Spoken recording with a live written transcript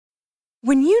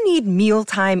When you need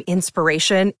mealtime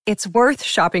inspiration, it's worth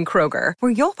shopping Kroger,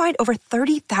 where you'll find over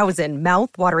 30,000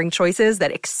 mouth-watering choices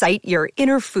that excite your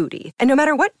inner foodie. And no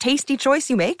matter what tasty choice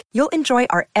you make, you'll enjoy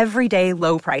our everyday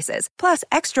low prices, plus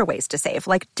extra ways to save,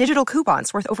 like digital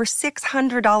coupons worth over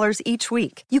 $600 each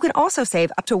week. You can also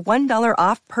save up to $1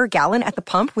 off per gallon at the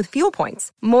pump with fuel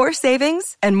points. More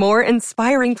savings and more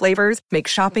inspiring flavors make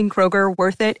shopping Kroger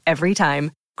worth it every time.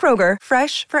 Kroger,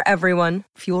 fresh for everyone.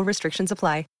 Fuel restrictions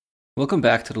apply. Welcome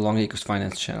back to the Longacres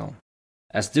Finance channel.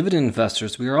 As dividend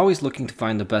investors, we are always looking to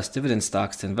find the best dividend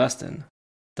stocks to invest in.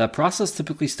 That process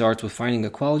typically starts with finding a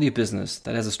quality business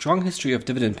that has a strong history of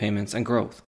dividend payments and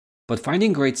growth. But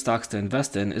finding great stocks to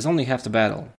invest in is only half the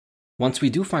battle. Once we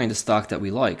do find a stock that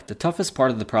we like, the toughest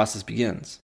part of the process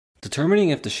begins, determining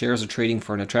if the shares are trading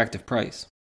for an attractive price.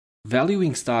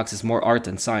 Valuing stocks is more art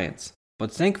than science,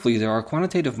 but thankfully there are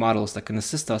quantitative models that can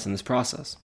assist us in this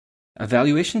process. A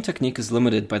valuation technique is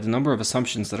limited by the number of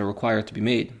assumptions that are required to be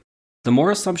made. The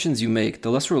more assumptions you make, the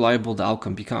less reliable the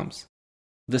outcome becomes.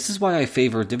 This is why I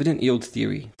favor dividend yield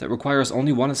theory that requires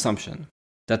only one assumption,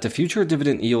 that the future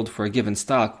dividend yield for a given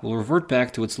stock will revert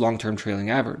back to its long-term trailing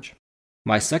average.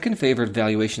 My second favorite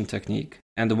valuation technique,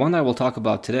 and the one I will talk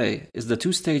about today, is the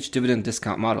two-stage dividend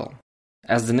discount model.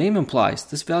 As the name implies,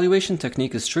 this valuation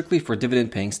technique is strictly for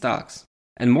dividend-paying stocks,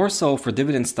 and more so for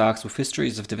dividend stocks with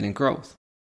histories of dividend growth.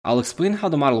 I'll explain how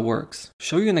the model works,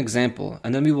 show you an example,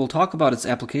 and then we will talk about its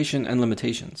application and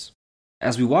limitations.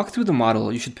 As we walk through the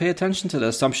model, you should pay attention to the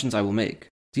assumptions I will make.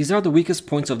 These are the weakest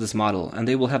points of this model, and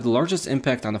they will have the largest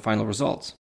impact on the final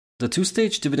results. The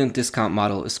two-stage dividend discount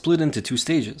model is split into two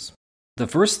stages. The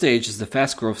first stage is the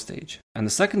fast growth stage, and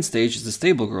the second stage is the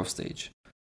stable growth stage.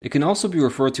 It can also be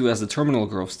referred to as the terminal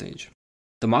growth stage.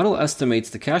 The model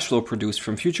estimates the cash flow produced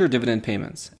from future dividend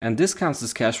payments, and discounts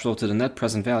this cash flow to the net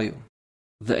present value.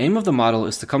 The aim of the model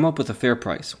is to come up with a fair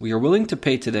price we are willing to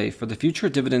pay today for the future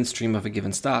dividend stream of a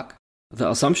given stock.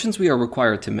 The assumptions we are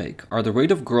required to make are the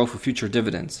rate of growth of future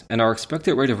dividends and our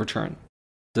expected rate of return.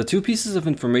 The two pieces of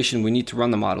information we need to run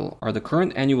the model are the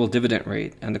current annual dividend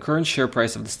rate and the current share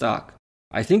price of the stock.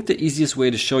 I think the easiest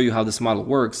way to show you how this model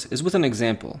works is with an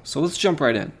example, so let's jump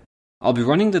right in. I'll be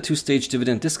running the two-stage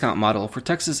dividend discount model for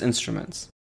Texas Instruments.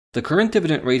 The current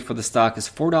dividend rate for the stock is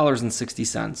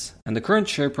 $4.60, and the current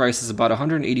share price is about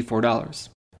 $184.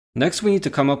 Next, we need to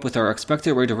come up with our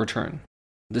expected rate of return.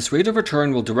 This rate of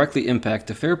return will directly impact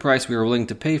the fair price we are willing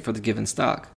to pay for the given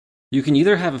stock. You can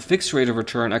either have a fixed rate of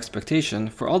return expectation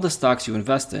for all the stocks you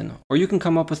invest in, or you can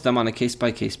come up with them on a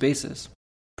case-by-case basis.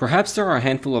 Perhaps there are a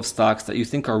handful of stocks that you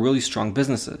think are really strong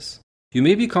businesses. You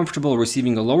may be comfortable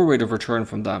receiving a lower rate of return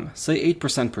from them, say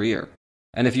 8% per year.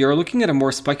 And if you are looking at a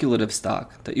more speculative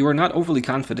stock that you are not overly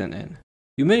confident in,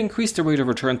 you may increase the rate of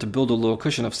return to build a little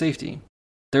cushion of safety.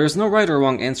 There is no right or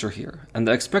wrong answer here, and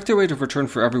the expected rate of return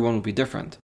for everyone will be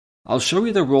different. I'll show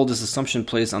you the role this assumption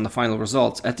plays on the final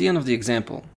results at the end of the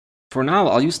example. For now,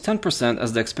 I'll use 10%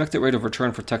 as the expected rate of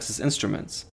return for Texas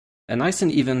Instruments, a nice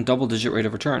and even double-digit rate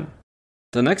of return.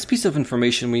 The next piece of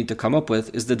information we need to come up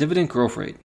with is the dividend growth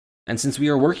rate. And since we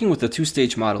are working with a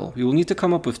two-stage model, we will need to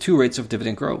come up with two rates of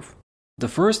dividend growth. The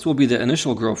first will be the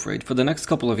initial growth rate for the next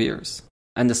couple of years,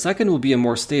 and the second will be a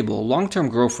more stable, long-term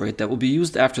growth rate that will be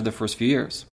used after the first few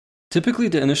years. Typically,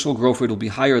 the initial growth rate will be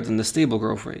higher than the stable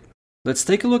growth rate. Let's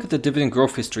take a look at the dividend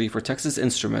growth history for Texas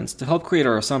Instruments to help create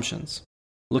our assumptions.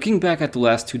 Looking back at the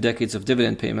last 2 decades of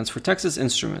dividend payments for Texas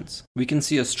Instruments, we can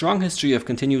see a strong history of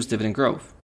continuous dividend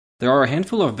growth. There are a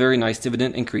handful of very nice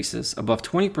dividend increases above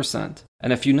 20%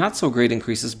 and a few not-so-great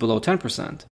increases below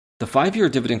 10%. The 5-year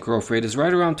dividend growth rate is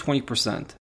right around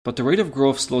 20%, but the rate of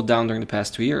growth slowed down during the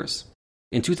past 2 years.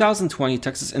 In 2020,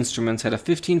 Texas Instruments had a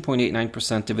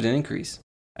 15.89% dividend increase,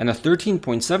 and a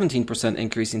 13.17%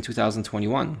 increase in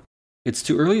 2021. It's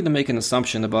too early to make an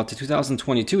assumption about the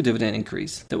 2022 dividend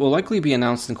increase that will likely be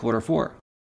announced in quarter 4.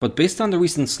 But based on the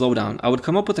recent slowdown, I would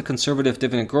come up with a conservative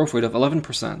dividend growth rate of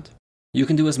 11%. You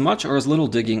can do as much or as little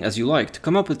digging as you like to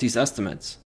come up with these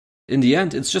estimates. In the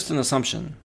end, it's just an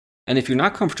assumption. And if you're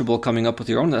not comfortable coming up with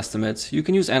your own estimates, you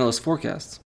can use analyst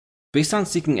forecasts. Based on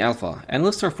Seeking Alpha,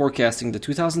 analysts are forecasting the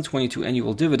 2022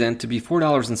 annual dividend to be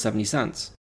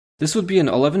 $4.70. This would be an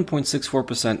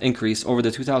 11.64% increase over the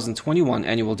 2021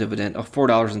 annual dividend of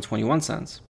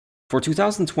 $4.21. For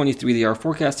 2023, they are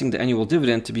forecasting the annual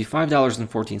dividend to be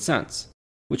 $5.14,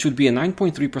 which would be a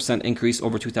 9.3% increase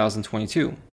over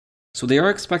 2022. So they are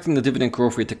expecting the dividend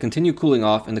growth rate to continue cooling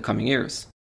off in the coming years.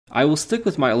 I will stick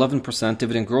with my 11%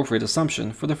 dividend growth rate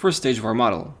assumption for the first stage of our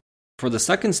model. For the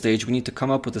second stage, we need to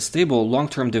come up with a stable,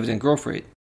 long-term dividend growth rate.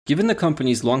 Given the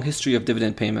company's long history of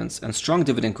dividend payments and strong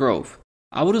dividend growth,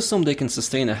 I would assume they can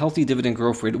sustain a healthy dividend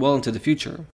growth rate well into the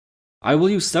future. I will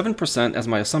use 7% as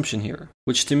my assumption here,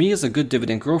 which to me is a good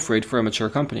dividend growth rate for a mature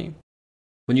company.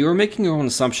 When you are making your own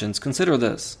assumptions, consider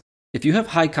this. If you have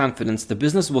high confidence the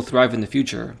business will thrive in the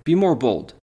future, be more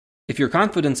bold. If your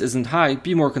confidence isn't high,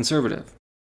 be more conservative.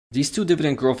 These two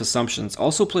dividend growth assumptions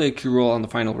also play a key role on the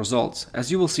final results,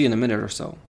 as you will see in a minute or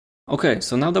so. Okay,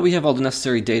 so now that we have all the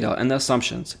necessary data and the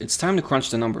assumptions, it's time to crunch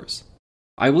the numbers.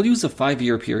 I will use a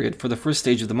 5-year period for the first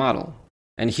stage of the model.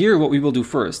 And here what we will do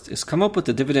first is come up with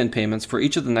the dividend payments for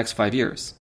each of the next 5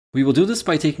 years. We will do this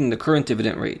by taking the current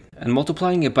dividend rate and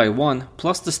multiplying it by 1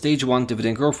 plus the stage 1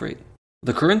 dividend growth rate.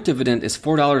 The current dividend is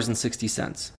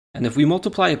 $4.60, and if we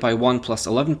multiply it by 1 plus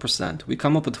 11%, we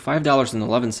come up with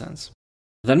 $5.11.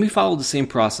 Then we follow the same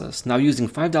process, now using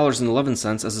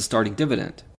 $5.11 as a starting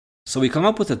dividend. So we come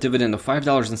up with a dividend of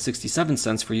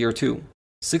 $5.67 for year 2,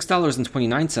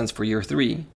 $6.29 for year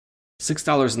 3,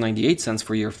 $6.98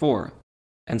 for year 4,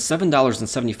 and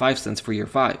 $7.75 for year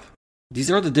 5.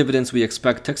 These are the dividends we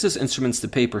expect Texas Instruments to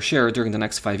pay per share during the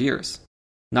next 5 years.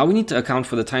 Now we need to account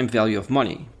for the time value of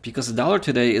money, because a dollar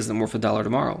today isn't worth a dollar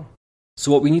tomorrow.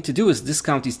 So what we need to do is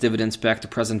discount these dividends back to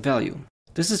present value.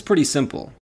 This is pretty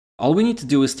simple. All we need to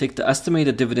do is take the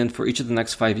estimated dividend for each of the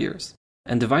next 5 years,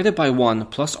 and divide it by 1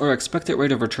 plus our expected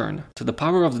rate of return to the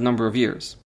power of the number of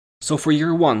years. So for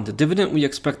year 1, the dividend we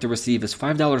expect to receive is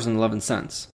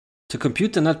 $5.11. To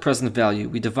compute the net present value,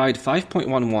 we divide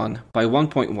 5.11 by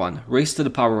 1.1 raised to the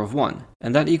power of 1,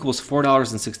 and that equals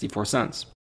 $4.64.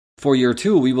 For year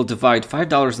 2, we will divide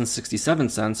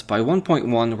 $5.67 by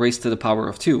 1.1 raised to the power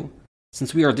of 2,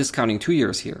 since we are discounting 2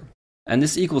 years here, and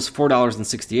this equals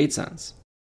 $4.68,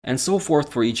 and so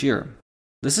forth for each year.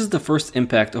 This is the first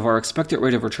impact of our expected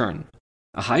rate of return.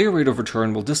 A higher rate of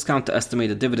return will discount the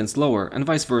estimated dividends lower, and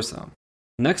vice versa.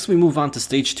 Next, we move on to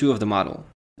stage 2 of the model,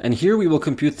 and here we will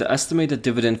compute the estimated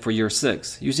dividend for year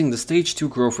 6 using the stage 2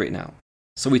 growth rate now.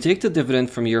 So we take the dividend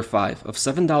from year 5 of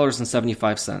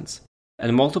 $7.75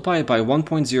 and multiply it by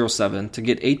 1.07 to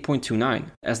get 8.29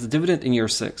 as the dividend in year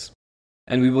 6.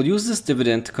 And we will use this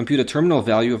dividend to compute a terminal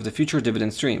value of the future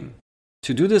dividend stream.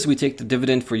 To do this, we take the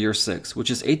dividend for year 6,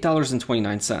 which is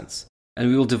 $8.29, and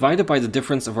we will divide it by the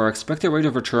difference of our expected rate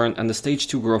of return and the stage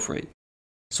 2 growth rate.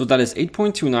 So that is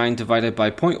 8.29 divided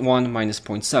by 0.1 minus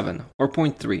 0.7, or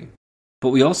 0.3. But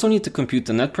we also need to compute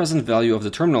the net present value of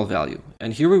the terminal value,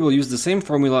 and here we will use the same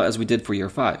formula as we did for year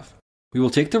 5. We will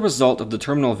take the result of the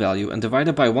terminal value and divide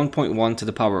it by 1.1 to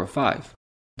the power of 5.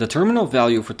 The terminal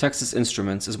value for Texas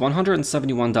Instruments is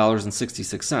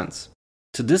 $171.66.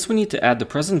 To this we need to add the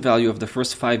present value of the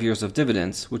first 5 years of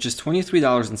dividends, which is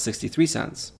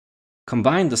 $23.63.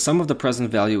 Combined, the sum of the present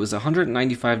value is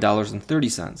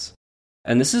 $195.30.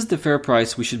 And this is the fair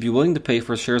price we should be willing to pay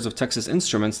for shares of Texas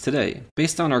Instruments today,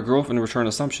 based on our growth and return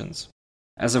assumptions.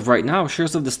 As of right now,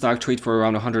 shares of the stock trade for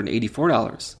around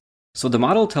 $184. So the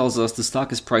model tells us the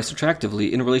stock is priced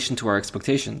attractively in relation to our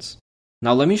expectations.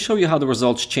 Now let me show you how the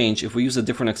results change if we use a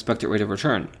different expected rate of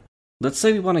return. Let's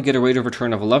say we want to get a rate of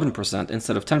return of 11%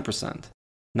 instead of 10%.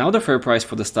 Now the fair price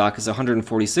for the stock is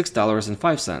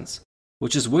 $146.05,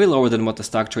 which is way lower than what the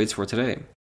stock trades for today.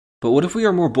 But what if we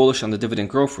are more bullish on the dividend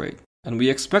growth rate, and we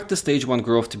expect the stage 1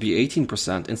 growth to be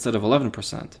 18% instead of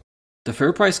 11%? The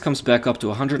fair price comes back up to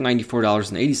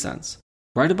 $194.80,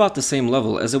 right about the same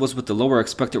level as it was with the lower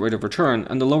expected rate of return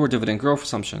and the lower dividend growth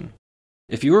assumption.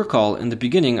 If you recall, in the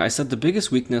beginning I said the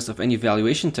biggest weakness of any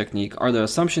valuation technique are the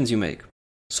assumptions you make.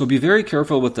 So be very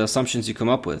careful with the assumptions you come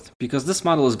up with, because this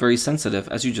model is very sensitive,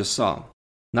 as you just saw.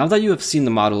 Now that you have seen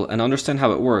the model and understand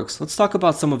how it works, let's talk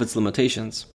about some of its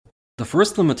limitations. The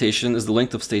first limitation is the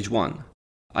length of stage 1.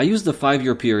 I used the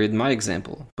 5-year period in my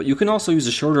example, but you can also use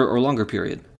a shorter or longer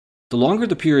period. The longer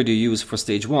the period you use for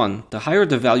stage 1, the higher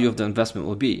the value of the investment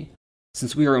will be,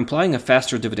 since we are implying a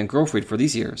faster dividend growth rate for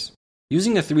these years.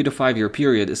 Using a 3 to 5 year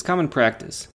period is common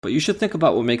practice, but you should think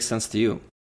about what makes sense to you.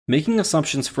 Making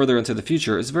assumptions further into the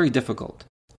future is very difficult.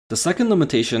 The second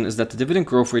limitation is that the dividend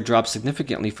growth rate drops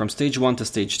significantly from stage 1 to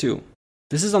stage 2.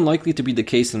 This is unlikely to be the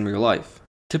case in real life.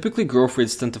 Typically, growth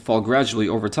rates tend to fall gradually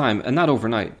over time and not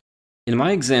overnight. In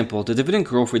my example, the dividend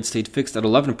growth rate stayed fixed at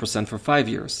 11% for 5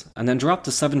 years, and then dropped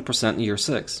to 7% in year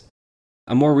 6.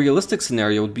 A more realistic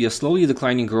scenario would be a slowly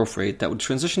declining growth rate that would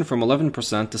transition from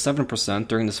 11% to 7%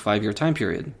 during this 5-year time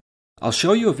period. I'll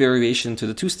show you a variation to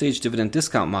the 2-stage dividend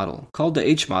discount model, called the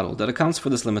H model, that accounts for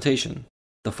this limitation.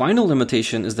 The final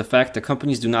limitation is the fact that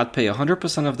companies do not pay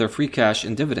 100% of their free cash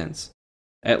in dividends.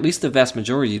 At least the vast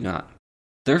majority do not.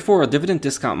 Therefore, a dividend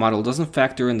discount model doesn't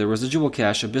factor in the residual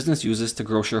cash a business uses to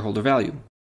grow shareholder value.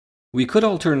 We could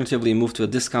alternatively move to a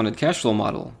discounted cash flow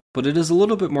model, but it is a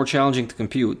little bit more challenging to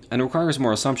compute and requires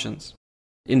more assumptions.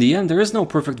 In the end, there is no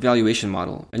perfect valuation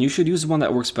model, and you should use one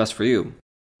that works best for you.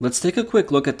 Let's take a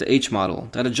quick look at the H model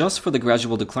that adjusts for the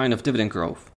gradual decline of dividend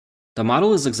growth. The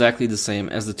model is exactly the same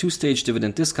as the two-stage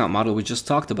dividend discount model we just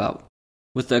talked about,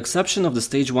 with the exception of the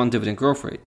stage 1 dividend growth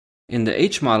rate. In the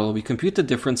H model, we compute the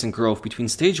difference in growth between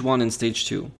stage 1 and stage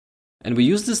 2, and we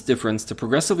use this difference to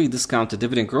progressively discount the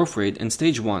dividend growth rate in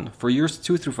stage 1 for years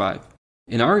 2 through 5.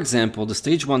 In our example, the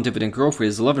stage 1 dividend growth rate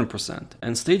is 11%,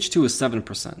 and stage 2 is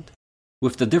 7%,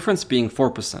 with the difference being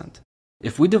 4%.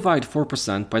 If we divide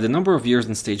 4% by the number of years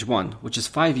in stage 1, which is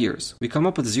 5 years, we come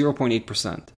up with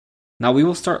 0.8%. Now we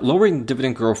will start lowering the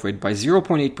dividend growth rate by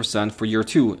 0.8% for year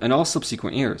 2 and all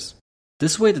subsequent years.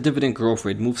 This way the dividend growth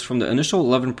rate moves from the initial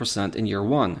 11% in year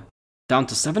 1 down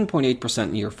to 7.8%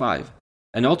 in year 5,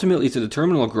 and ultimately to the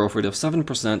terminal growth rate of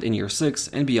 7% in year 6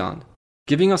 and beyond,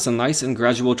 giving us a nice and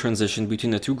gradual transition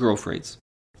between the two growth rates.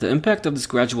 The impact of this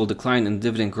gradual decline in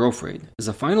dividend growth rate is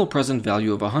a final present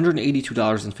value of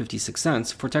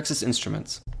 $182.56 for Texas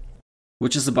Instruments,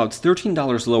 which is about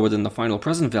 $13 lower than the final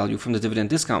present value from the dividend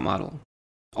discount model.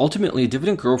 Ultimately,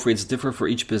 dividend growth rates differ for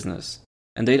each business,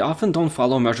 and they often don't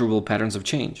follow measurable patterns of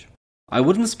change. I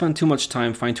wouldn't spend too much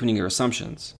time fine-tuning your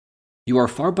assumptions. You are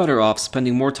far better off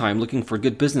spending more time looking for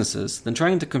good businesses than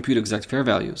trying to compute exact fair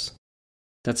values.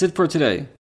 That's it for today.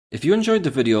 If you enjoyed the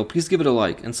video, please give it a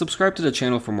like and subscribe to the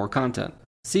channel for more content.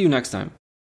 See you next time.